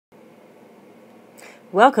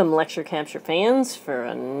Welcome, Lecture Capture fans, for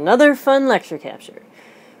another fun lecture capture.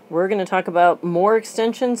 We're going to talk about more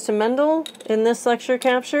extensions to Mendel in this lecture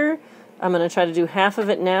capture. I'm going to try to do half of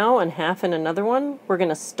it now and half in another one. We're going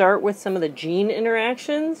to start with some of the gene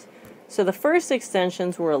interactions. So the first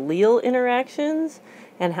extensions were allele interactions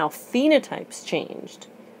and how phenotypes changed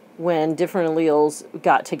when different alleles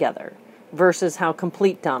got together versus how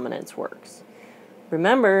complete dominance works.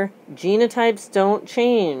 Remember, genotypes don't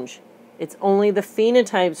change. It's only the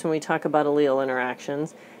phenotypes when we talk about allele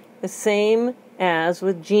interactions, the same as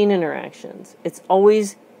with gene interactions. It's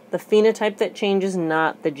always the phenotype that changes,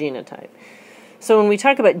 not the genotype. So when we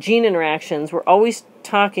talk about gene interactions, we're always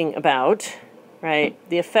talking about, right,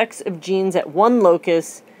 the effects of genes at one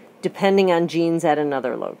locus depending on genes at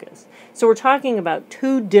another locus. So we're talking about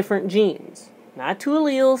two different genes, not two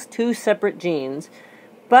alleles, two separate genes,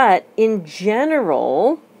 but in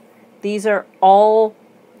general, these are all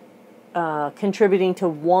contributing to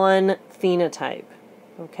one phenotype,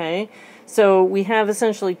 okay? So we have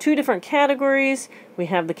essentially two different categories. We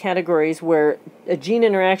have the categories where a gene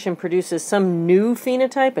interaction produces some new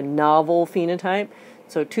phenotype, a novel phenotype.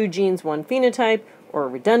 So two genes, one phenotype, or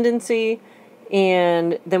redundancy.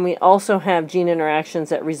 And then we also have gene interactions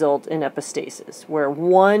that result in epistasis, where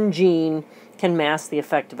one gene can mask the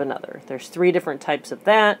effect of another. There's three different types of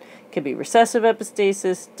that. It could be recessive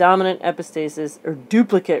epistasis, dominant epistasis, or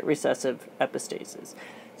duplicate recessive epistasis.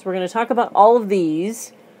 So we're going to talk about all of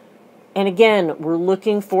these. And again, we're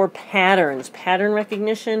looking for patterns, pattern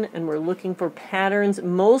recognition, and we're looking for patterns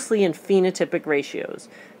mostly in phenotypic ratios,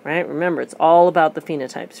 right? Remember, it's all about the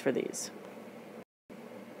phenotypes for these.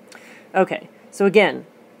 Okay, so again,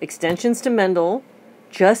 extensions to Mendel.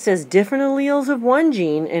 Just as different alleles of one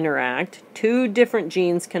gene interact, two different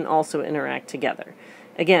genes can also interact together.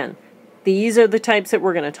 Again, these are the types that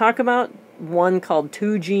we're going to talk about. One called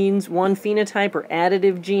two genes, one phenotype, or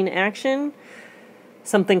additive gene action.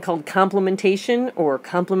 Something called complementation, or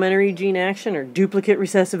complementary gene action, or duplicate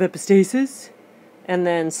recessive epistasis. And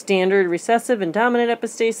then standard recessive and dominant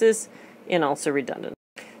epistasis, and also redundant.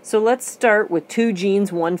 So let's start with two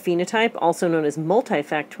genes, one phenotype, also known as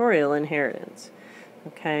multifactorial inheritance.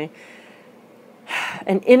 Okay,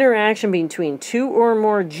 an interaction between two or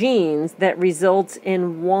more genes that results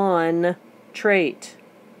in one trait.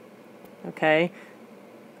 Okay,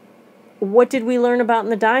 what did we learn about in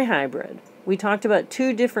the dihybrid? We talked about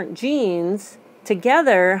two different genes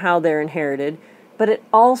together, how they're inherited, but it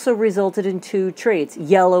also resulted in two traits,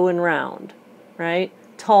 yellow and round, right?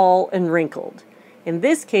 Tall and wrinkled. In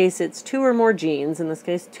this case, it's two or more genes, in this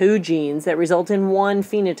case, two genes that result in one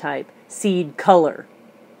phenotype, seed color.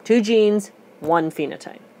 Two genes, one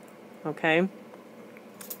phenotype, okay?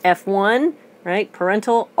 F1, right,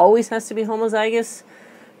 parental, always has to be homozygous,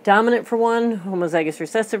 dominant for one, homozygous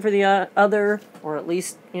recessive for the other, or at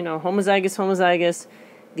least, homozygous.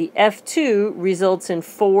 The F2 results in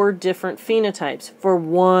four different phenotypes for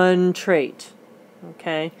one trait,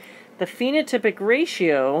 okay? The phenotypic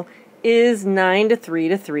ratio is 9 to 3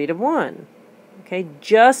 to 3 to 1, okay,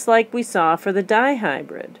 just like we saw for the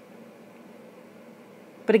dihybrid.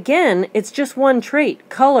 But again, it's just one trait,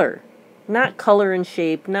 color, not color and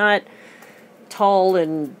shape, not tall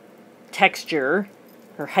and texture,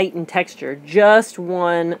 or height and texture, just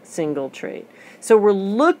one single trait. So we're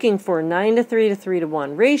looking for 9 to 3 to 3 to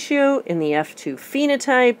 1 ratio in the F2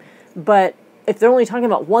 phenotype, but if they're only talking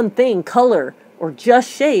about one thing, color, or just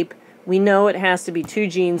shape, we know it has to be two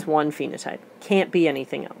genes, one phenotype. Can't be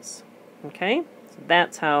anything else. Okay? So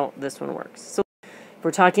that's how this one works. So if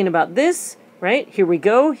we're talking about this, right, here we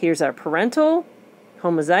go. Here's our parental,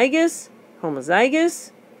 homozygous,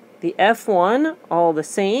 homozygous. The F1, all the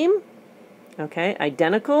same. Okay,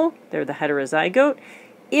 identical. They're the heterozygote.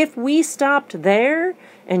 If we stopped there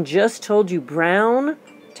and just told you brown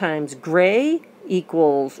times gray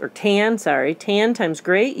equals, or tan times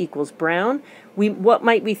gray equals brown, what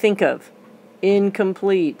might we think of?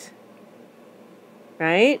 Incomplete.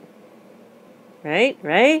 Right? Right?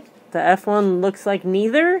 The F1 looks like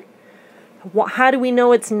neither. How do we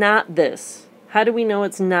know it's not this? How do we know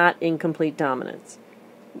it's not incomplete dominance?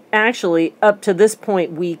 Actually, up to this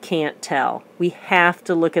point, we can't tell. We have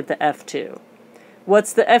to look at the F2.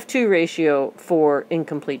 What's the F2 ratio for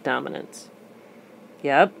incomplete dominance?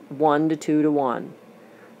 Yep, 1 to 2 to 1.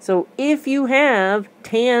 So if you have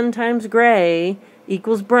tan times gray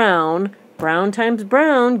equals brown, brown times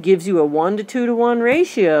brown gives you a 1 to 2 to 1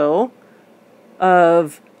 ratio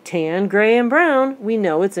of tan, gray, and brown, we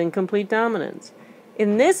know it's incomplete dominance.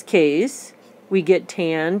 In this case, we get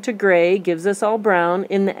tan to gray, gives us all brown.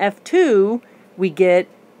 In the F2, we get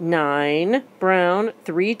 9 brown,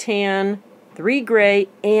 3 tan, 3 gray,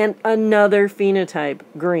 and another phenotype,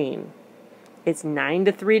 green. It's 9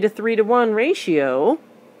 to 3 to 3 to 1 ratio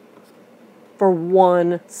for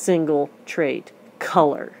one single trait,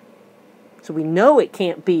 color. So we know it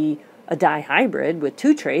can't be a dihybrid with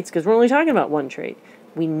 2 traits because we're only talking about 1 trait.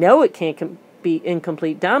 We know it can't be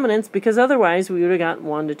incomplete dominance because otherwise we would have gotten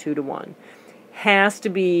 1 to 2 to 1. Has to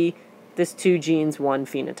be this 2 genes, 1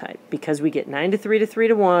 phenotype, because we get 9 to 3 to 3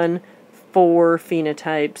 to 1, 4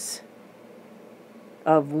 phenotypes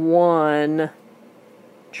of 1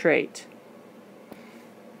 trait.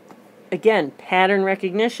 Again, pattern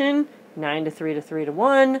recognition, 9 to 3 to 3 to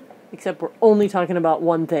 1, except we're only talking about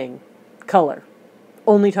one thing, color.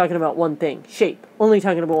 Only talking about one thing, shape. Only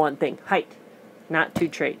talking about one thing, height. Not 2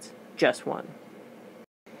 traits, just 1.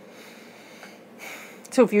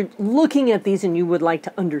 So if you're looking at these and you would like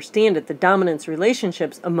to understand it, the dominance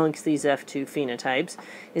relationships amongst these F2 phenotypes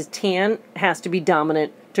is tan has to be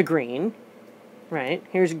dominant to green, right?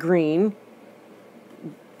 Here's green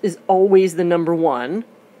is always the number 1,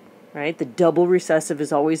 right? The double recessive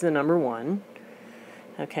is always the number 1.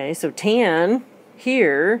 Okay, so tan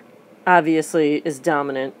here obviously is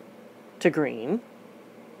dominant to green.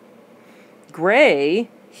 Gray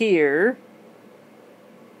here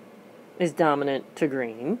is dominant to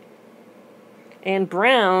green. And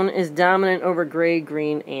brown is dominant over gray,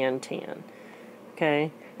 green, and tan.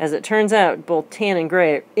 Okay? As it turns out, both tan and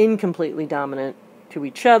gray are incompletely dominant to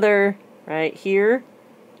each other, right here,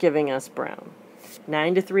 giving us brown.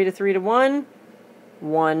 9 to 3 to 3 to 1,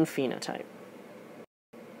 1 phenotype.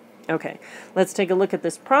 Okay, let's take a look at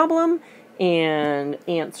this problem and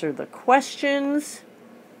answer the questions.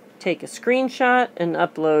 Take a screenshot and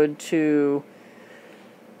upload to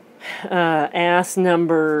ask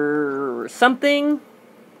number something.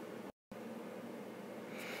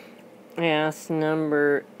 Ask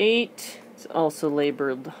number 8. It's also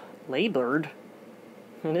labored.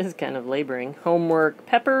 It is kind of laboring. Homework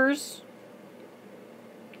peppers.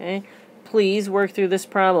 Okay. Please work through this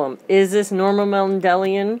problem. Is this normal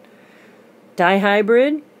Mendelian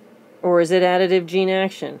dihybrid or is it additive gene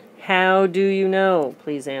action? How do you know?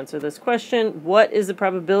 Please answer this question. What is the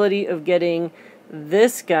probability of getting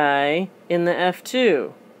this guy in the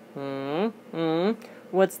F2?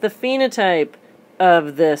 What's the phenotype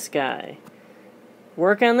of this guy?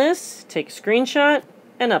 Work on this, take a screenshot,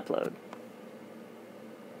 and upload.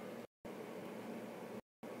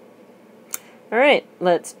 All right,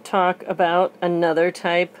 let's talk about another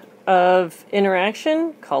type of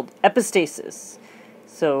interaction called epistasis.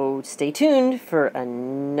 So stay tuned for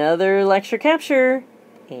another lecture capture,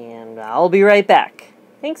 and I'll be right back.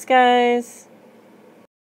 Thanks, guys.